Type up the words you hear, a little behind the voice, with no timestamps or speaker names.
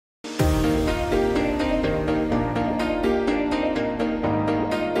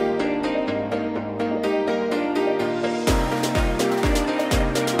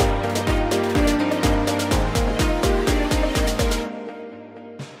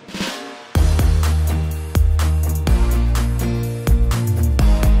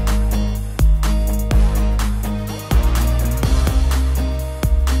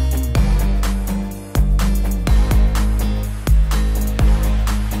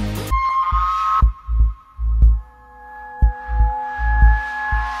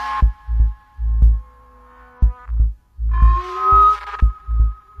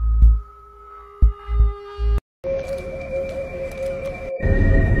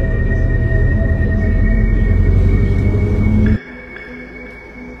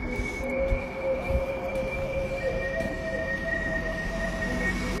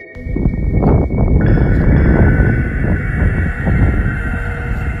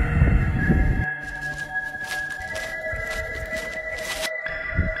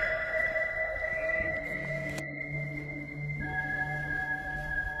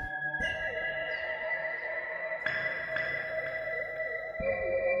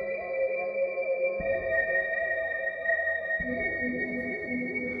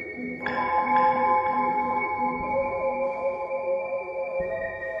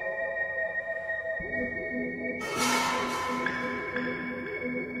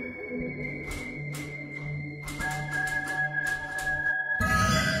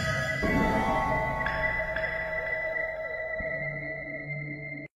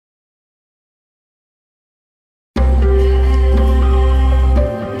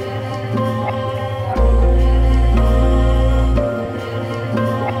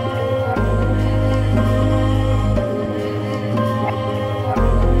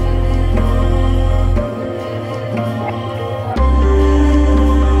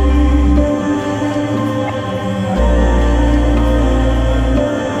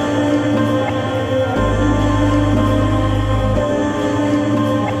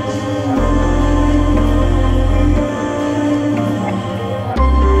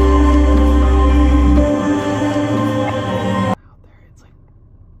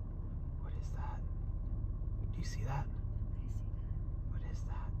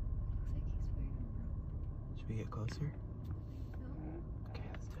we get closer? No. Okay,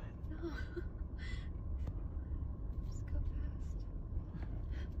 let's do it. No. Just go fast.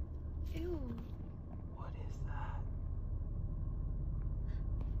 Ew. What is that?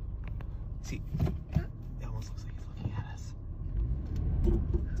 See, it almost looks like he's looking at us.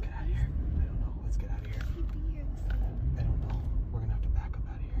 Let's get out of here. I don't know. Let's get out of here. I don't know. We're gonna have to back up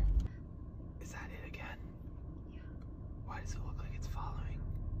out of here. Is that it again? Yeah. Why does it look like it's following?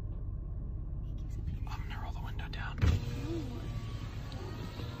 I'm gonna roll the window down.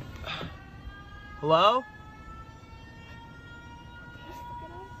 Hello?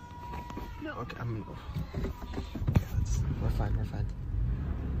 No. Okay, I'm gonna go. Okay, we're fine, we're fine.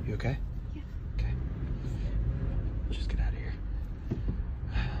 You okay? Yeah. Okay. Let's just get out of here.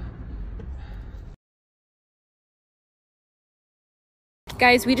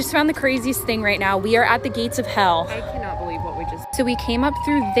 Guys, we just found the craziest thing right now. We are at the gates of hell. I cannot believe what we just... So we came up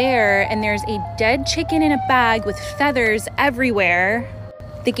through there and there's a dead chicken in a bag with feathers everywhere.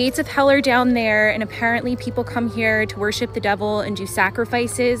 The gates of hell are down there and apparently people come here to worship the devil and do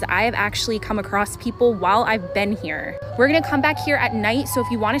sacrifices. I have actually come across people while I've been here. We're gonna come back here at night, so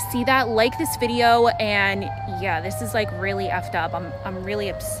if you wanna see that, like this video. And yeah, this is like really effed up. I'm really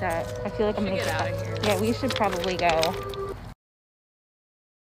upset. I feel like I'm gonna get out of here. Yeah, we should probably go.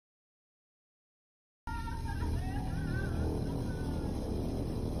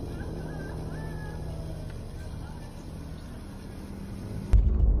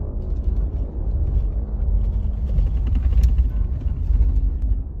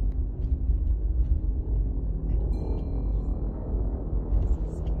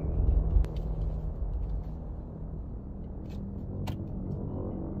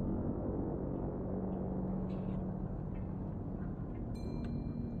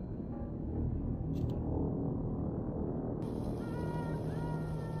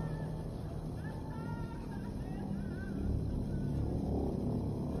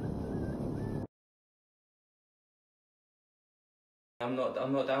 I'm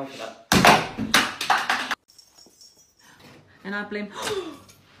not down for that. And I blame.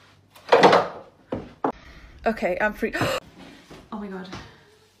 Okay, I'm free. Oh my god.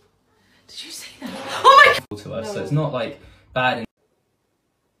 Did you say that? Oh my god! To us, no. So it's not like bad.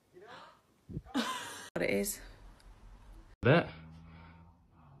 What it is. Bit.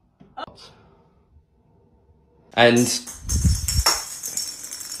 And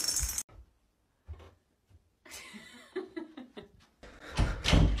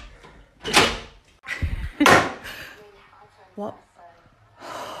What?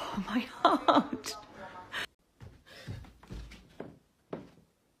 Oh my heart.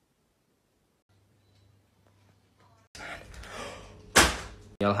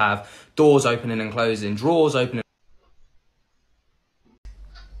 you'll have doors opening and closing, drawers opening.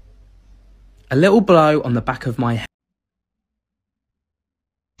 A little blow on the back of my head.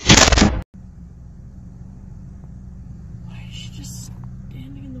 Why is she just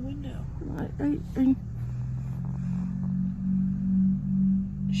standing in the window?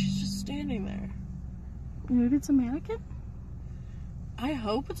 She's just standing there. Maybe it's a mannequin? I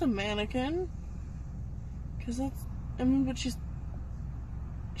hope it's a mannequin. Because that's... I mean, but she's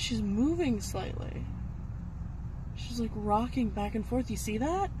moving slightly. She's like rocking back and forth. You see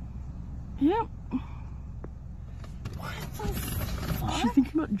that? Yep. What the fuck? Is she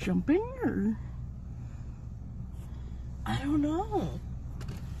thinking about jumping or? I don't know.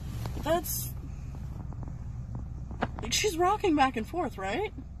 That's... She's rocking back and forth,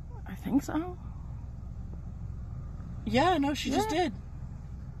 right? I think so. Yeah, no, she just did.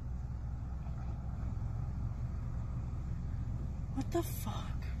 What the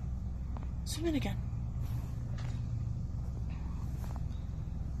fuck? Zoom in again.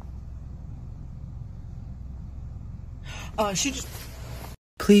 She just...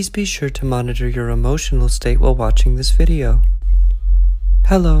 Please be sure to monitor your emotional state while watching this video.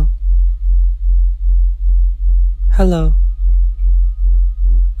 Hello. Hello.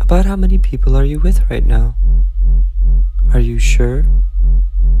 About how many people are you with right now? Are you sure?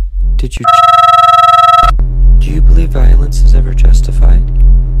 Did you... Do you believe violence is ever justified?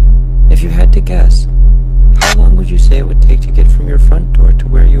 If you had to guess, how long would you say it would take to get from your front door to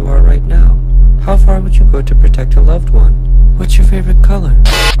where you are right now? How far would you go to protect a loved one? What's your favorite color?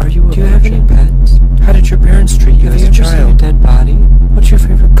 Are you a virgin? Do you have any pets? How did your parents treat you as a child? Have you ever seen a dead body? What's your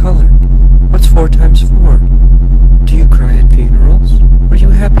favorite color? What's 4 times 4? Do you cry at funerals? Were you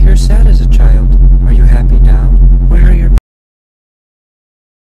happy or sad as a child? Are you happy now? Where are your...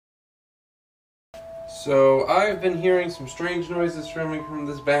 So, I've been hearing some strange noises coming from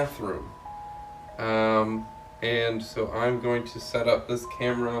this bathroom. And so I'm going to set up this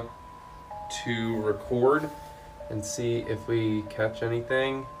camera to record and see if we catch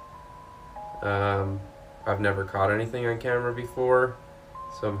anything. I've never caught anything on camera before,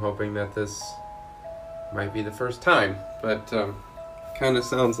 so I'm hoping that this might be the first time, but kind of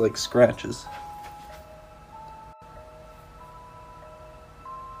sounds like scratches.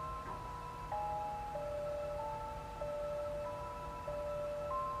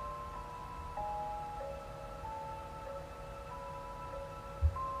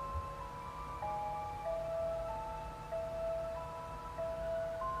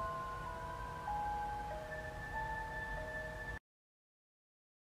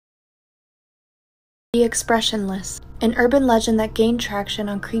 The Expressionless, an urban legend that gained traction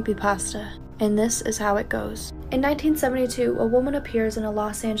on creepypasta, and this is how it goes. In 1972, a woman appears in a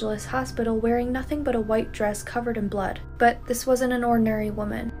Los Angeles hospital wearing nothing but a white dress covered in blood. But this wasn't an ordinary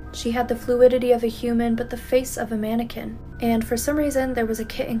woman. She had the fluidity of a human but the face of a mannequin. And for some reason, there was a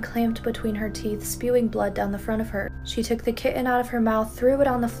kitten clamped between her teeth, spewing blood down the front of her. She took the kitten out of her mouth, threw it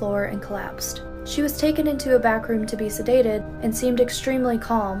on the floor, and collapsed. She was taken into a back room to be sedated and seemed extremely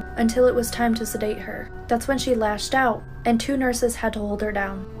calm until it was time to sedate her. That's when she lashed out, and 2 nurses had to hold her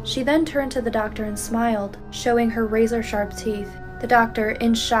down. She then turned to the doctor and smiled, showing her razor-sharp teeth. The doctor,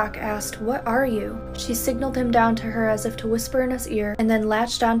 in shock, asked, "What are you?" She signaled him down to her as if to whisper in his ear, and then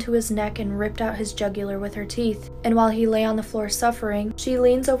latched onto his neck and ripped out his jugular with her teeth. And while he lay on the floor suffering, she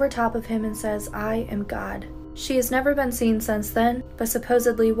leans over top of him and says, "I am God." She has never been seen since then, but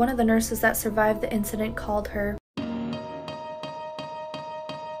supposedly one of the nurses that survived the incident called her